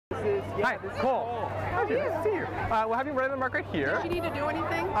Hi, Cole. Nice to see you. We'll have you right on the mark right here. Do you need to do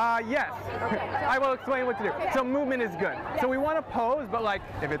anything? Yes. I will explain what to do. So movement is good. So we want to pose, but like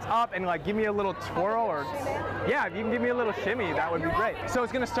if it's up and like give me a little twirl or yeah, if you can give me a little shimmy, that would be great. So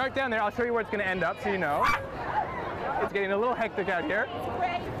it's going to start down there. I'll show you where it's going to end up so you know. It's getting a little hectic out here.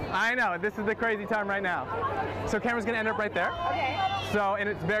 I know, this is the crazy time right now. So camera's going to end up right there. Okay. So, and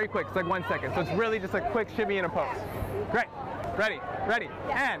it's very quick. It's like 1 second. So it's really just a quick shimmy and a pose. Great. Ready, ready.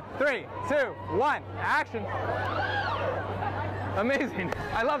 And 3, 2, 1, action. Amazing.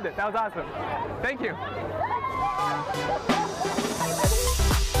 I loved it. That was awesome. Thank you.